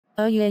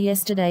Oh yeah,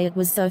 yesterday it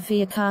was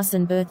Sofia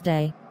Carson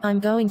birthday. I'm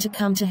going to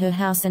come to her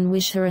house and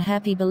wish her a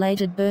happy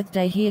belated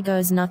birthday. Here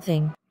goes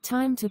nothing.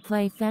 Time to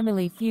play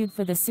Family Feud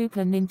for the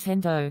Super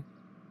Nintendo.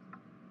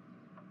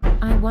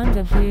 I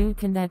wonder who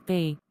can that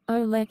be?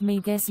 Oh, let me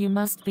guess, you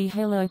must be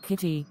Hello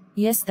Kitty.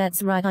 Yes,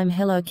 that's right, I'm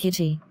Hello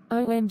Kitty.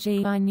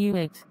 OMG, I knew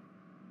it.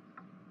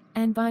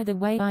 And by the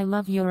way, I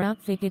love your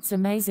outfit, it's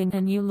amazing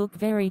and you look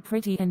very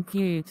pretty and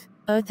cute.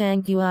 Oh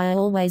thank you, I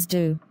always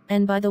do.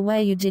 And by the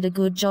way, you did a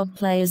good job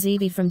play as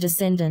Evie from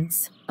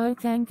Descendants. Oh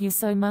thank you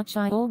so much,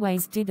 I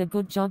always did a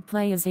good job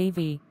play as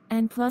Evie.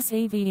 And plus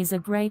Evie is a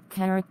great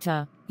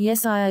character.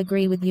 Yes, I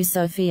agree with you,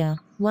 Sophia.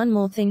 One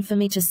more thing for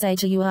me to say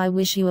to you, I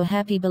wish you a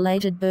happy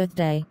belated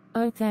birthday.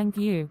 Oh thank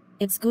you.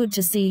 It's good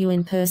to see you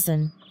in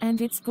person.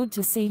 And it's good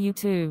to see you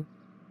too.